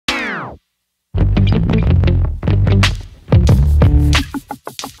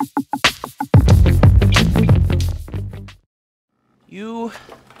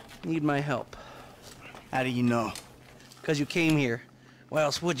need my help. How do you know? Because you came here. Why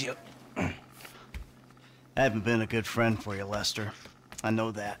else would you? I haven't been a good friend for you, Lester. I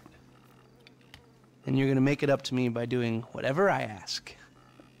know that. And you're gonna make it up to me by doing whatever I ask.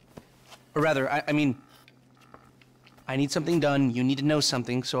 Or rather, I mean, I need something done, you need to know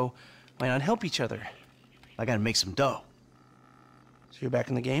something, so why not help each other? I gotta make some dough. So you're back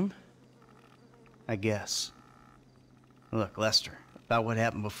in the game? I guess. Look, Lester, about what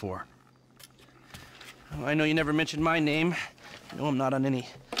happened before. Oh, I know you never mentioned my name. I know I'm not on any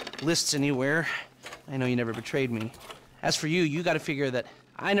lists anywhere. I know you never betrayed me. As for you, you gotta figure that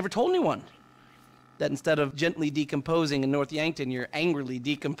I never told anyone. That instead of gently decomposing in North Yankton, you're angrily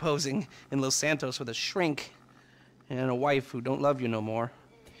decomposing in Los Santos with a shrink and a wife who don't love you no more.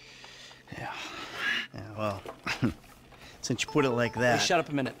 Yeah, well, since you put it like that... Hey, shut up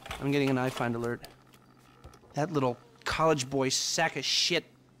a minute. I'm getting an iFind alert. That little college boy sack of shit,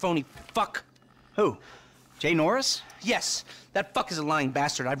 phony fuck. Who? Jay Norris? Yes, that fuck is a lying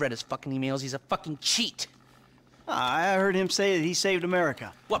bastard. I've read his fucking emails. He's a fucking cheat. I heard him say that he saved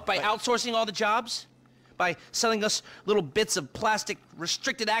America. What, by outsourcing all the jobs? By selling us little bits of plastic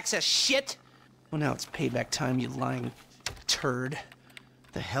restricted access shit? Well, now it's payback time, you lying turd.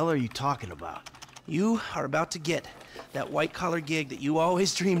 What the hell are you talking about? You are about to get that white-collar gig that you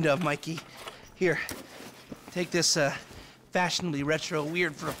always dreamed of, Mikey. Here, take this, fashionably retro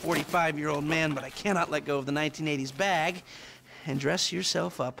weird for a 45-year-old man, but I cannot let go of the 1980s bag, and dress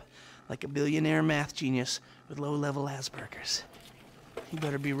yourself up like a billionaire math genius with low-level Asperger's. You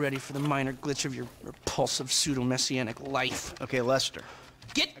better be ready for the minor glitch of your repulsive pseudo-messianic life. Okay, Lester.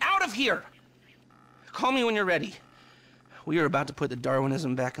 Get out of here! Call me when you're ready. We are about to put the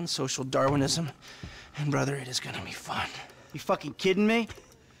Darwinism back in social Darwinism, and brother, it is gonna be fun. You fucking kidding me?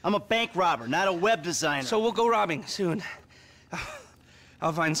 I'm a bank robber, not a web designer. So we'll go robbing soon.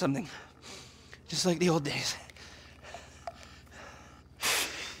 I'll find something. Just like the old days.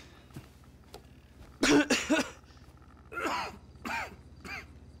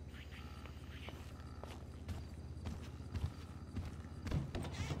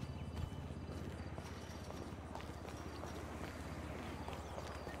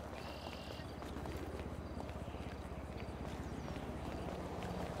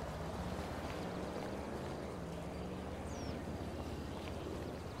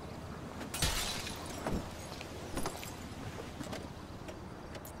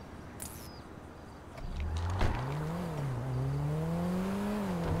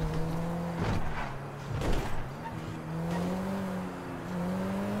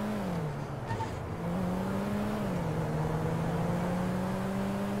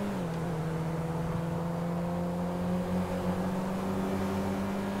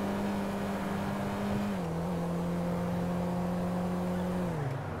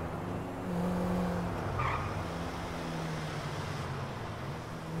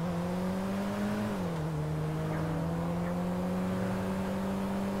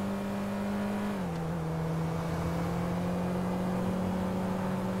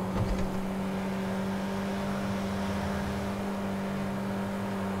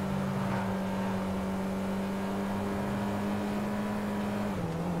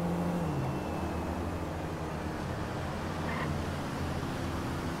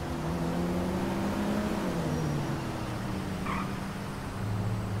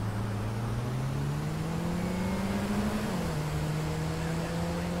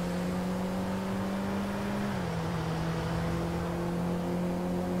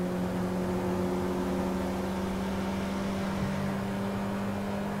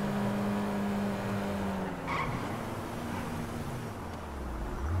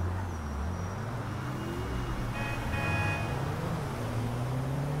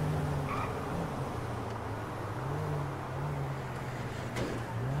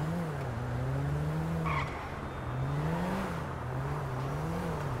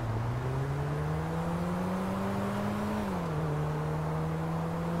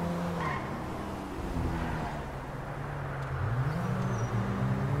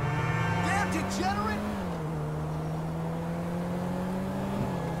 Degenerate!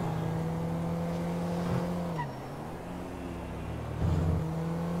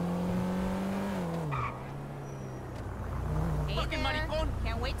 Hey there.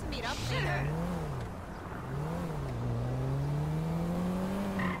 Can't wait to meet up later.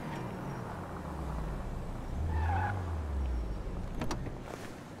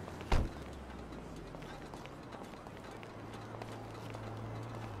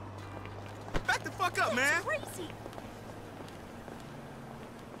 Back the fuck up, man! Crazy.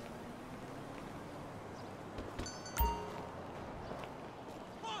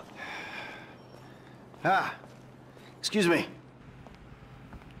 Ah, excuse me.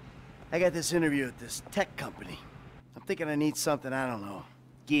 I got this interview at this tech company. I'm thinking I need something, I don't know,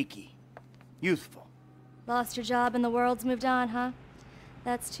 geeky, youthful. Lost your job and the world's moved on, huh?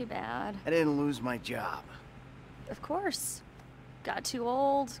 That's too bad. I didn't lose my job. Of course. Got too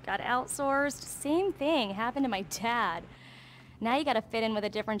old, got outsourced. Same thing happened to my dad. Now you gotta fit in with a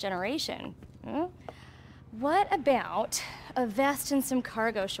different generation. Hmm? What about a vest and some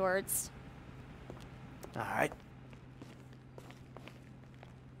cargo shorts? All right.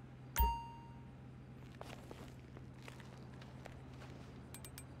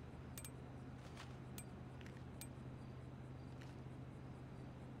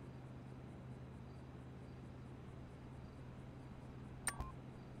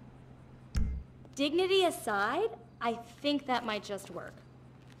 Dignity aside, I think that might just work.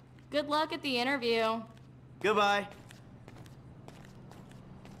 Good luck at the interview. Goodbye.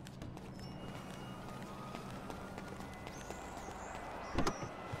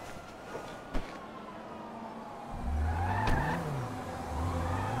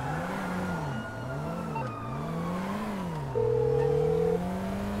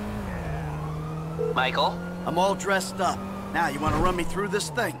 Michael? I'm all dressed up. Now, you want to run me through this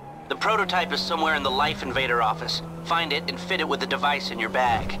thing? The prototype is somewhere in the Life Invader office. Find it and fit it with the device in your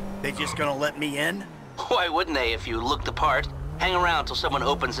bag. They just gonna let me in? Why wouldn't they if you look the part? Hang around till someone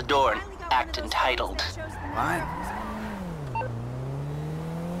opens the door and act entitled. Fine.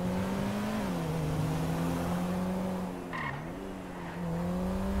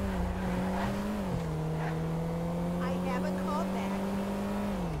 I haven't called back.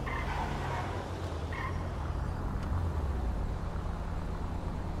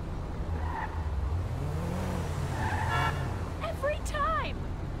 Every time!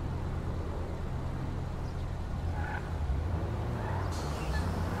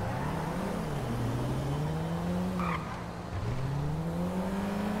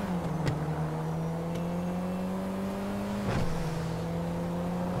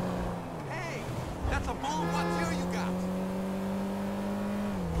 Hey, that's a bull. What here you got?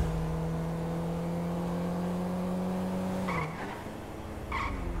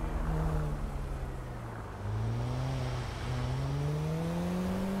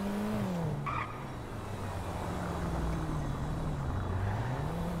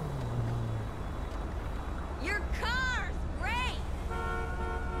 Your car's great!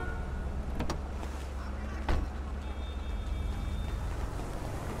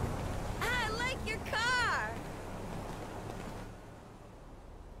 I like your car!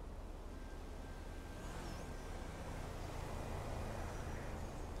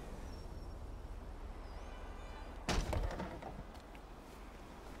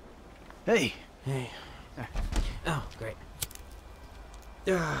 Hey. Hey. Oh, great.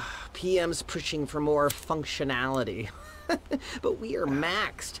 PM's pushing for more functionality. But we are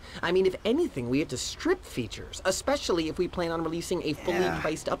maxed. I mean, if anything, we have to strip features, especially if we plan on releasing a fully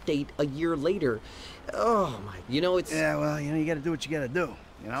priced update a year later. Oh my, it's... Yeah, well, you gotta do what you gotta do,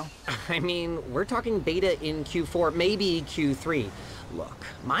 you know? I mean, we're talking beta in Q4, maybe Q3. Look,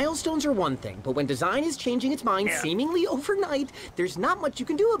 milestones are one thing, but when design is changing its mind seemingly overnight, there's not much you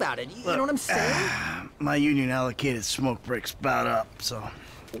can do about it. You know what I'm saying? My union allocated smoke breaks about up, so...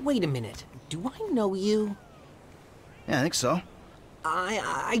 Wait a minute. Do I know you? Yeah, I think so.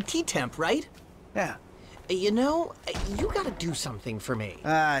 IT temp, right? Yeah. You gotta do something for me.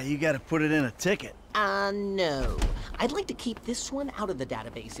 You gotta put it in a ticket. No. I'd like to keep this one out of the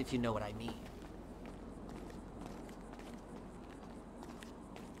database, if you know what I mean.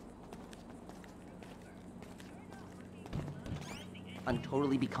 I'm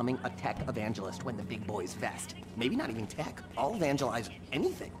totally becoming a tech evangelist when the big boys vest. Maybe not even tech. I'll evangelize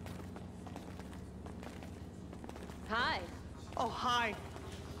anything. Hi. Oh, hi.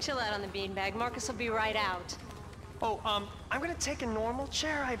 Chill out on the beanbag. Marcus will be right out. Oh, I'm gonna take a normal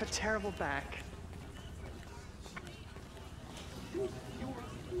chair. I have a terrible back.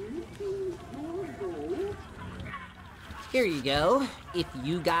 Here you go. If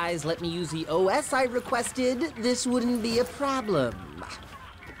you guys let me use the OS I requested, this wouldn't be a problem.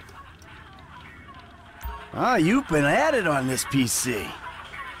 You've been added on this PC.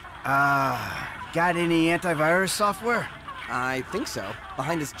 Got any antivirus software? I think so.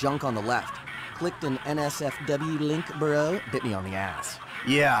 Behind this junk on the left. Clicked an NSFW link, bro. Bit me on the ass.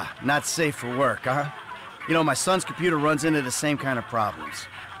 Yeah, not safe for work, huh? My son's computer runs into the same kind of problems.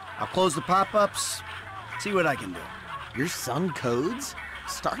 I'll close the pop-ups, see what I can do. Your son codes?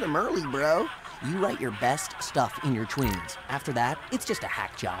 Start him early, bro. You write your best stuff in your tweens. After that, it's just a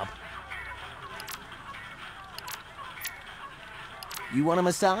hack job. You want a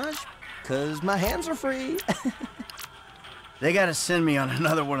massage? 'cause my hands are free. They gotta send me on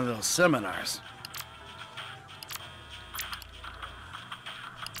another one of those seminars.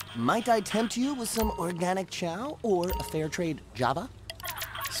 Might I tempt you with some organic chow or a fair trade Java?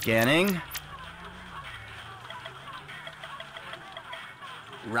 Scanning.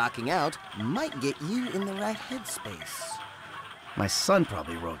 Rocking out might get you in the right headspace. My son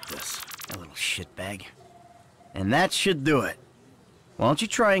probably wrote this, a little shitbag. And that should do it. Why don't you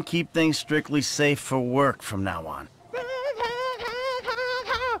try and keep things strictly safe for work from now on?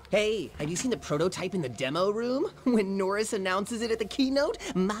 Hey, have you seen the prototype in the demo room? When Norris announces it at the keynote,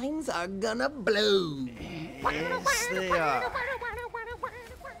 minds are gonna blow. Yes, they are.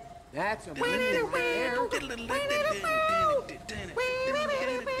 That's a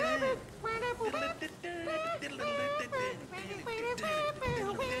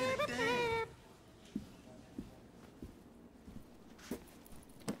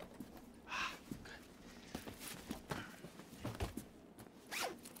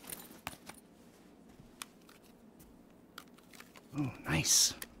Oh,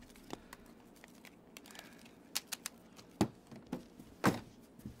 nice.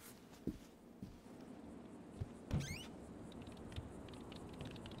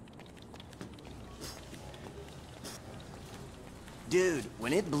 Dude,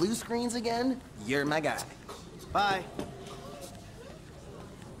 when it blue screens again, you're my guy. Bye.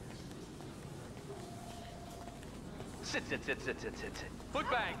 Sit. Foot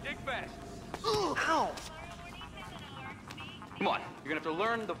bang, dig fast. Ow! Come on, you're gonna have to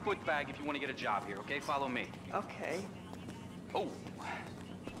learn the foot bag if you want to get a job here, okay? Follow me. Okay. Oh,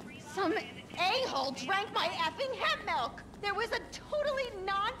 Some a-hole drank my effing hemp milk. There was a totally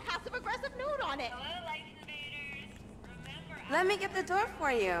non-passive-aggressive note on it. Let me get the door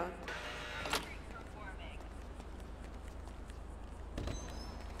for you.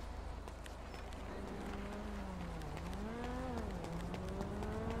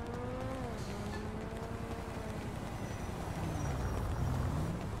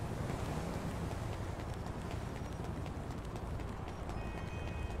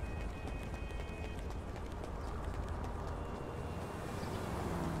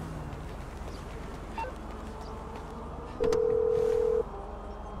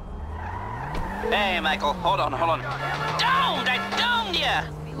 Hey, Michael, hold on. Domed! I domed ya!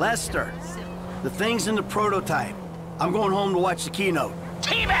 Lester, the thing's in the prototype. I'm going home to watch the keynote.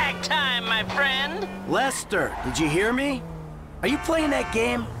 Teabag time, my friend! Lester, did you hear me? Are you playing that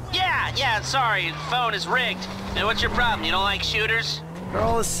game? Yeah, sorry, the phone is rigged. Now, what's your problem? You don't like shooters? They're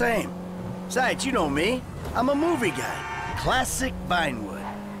all the same. Besides, you know me. I'm a movie guy. Classic Vinewood.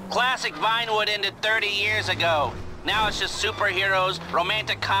 Classic Vinewood ended 30 years ago. Now it's just superheroes,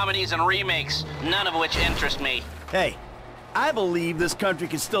 romantic comedies, and remakes, none of which interest me. Hey, I believe this country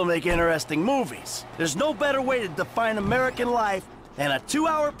can still make interesting movies. There's no better way to define American life than a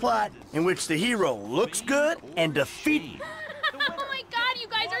 2-hour plot in which the hero looks good and defeated. Oh my god, you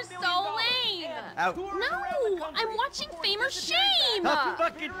guys are so lame! Out. No, I'm watching Fame or Shame! Tough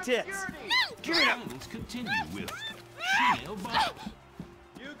fucking tits. No! Give it up. Let's continue with Shale Bob.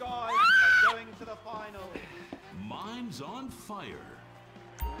 You guys are going to the final. Mimes on Fire.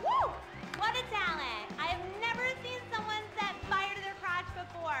 Woo! What a talent! I have never seen someone set fire to their crotch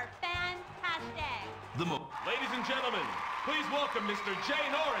before. Fantastic! Ladies and gentlemen, please welcome Mr. Jay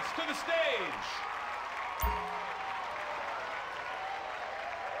Norris to the stage.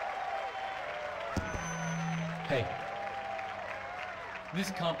 Hey,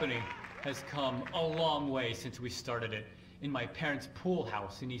 this company has come a long way since we started it in my parents' pool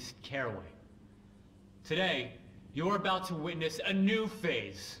house in East Caraway. Today, you're about to witness a new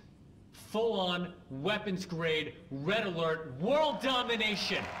phase. Full-on, weapons-grade, red alert, world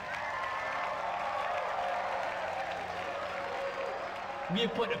domination! We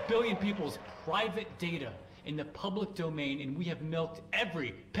have put 1 billion people's private data in the public domain, and we have milked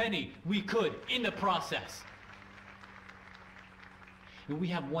every penny we could in the process. And we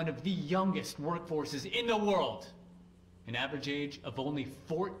have one of the youngest workforces in the world. An average age of only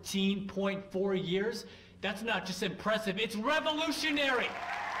 14.4 years. That's not just impressive, it's revolutionary!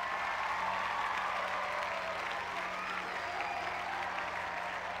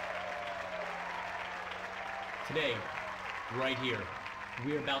 Today, right here,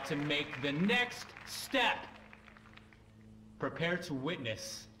 we're about to make the next step. Prepare to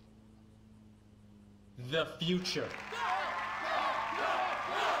witness the future.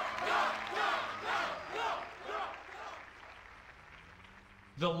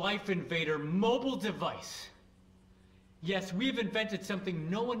 The Life Invader mobile device. Yes, we've invented something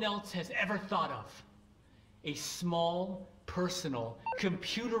no one else has ever thought of. A small, personal,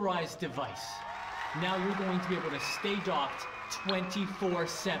 computerized device. Now you're going to be able to stay docked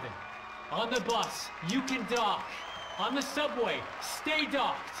 24/7. On the bus, you can dock. On the subway, stay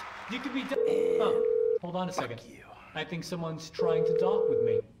docked. You can be Oh, hold on a second. I think someone's trying to dock with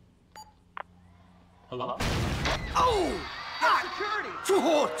me. Hello? Oh! Security!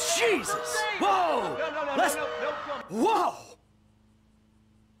 Oh, Jesus! Whoa! No, Whoa!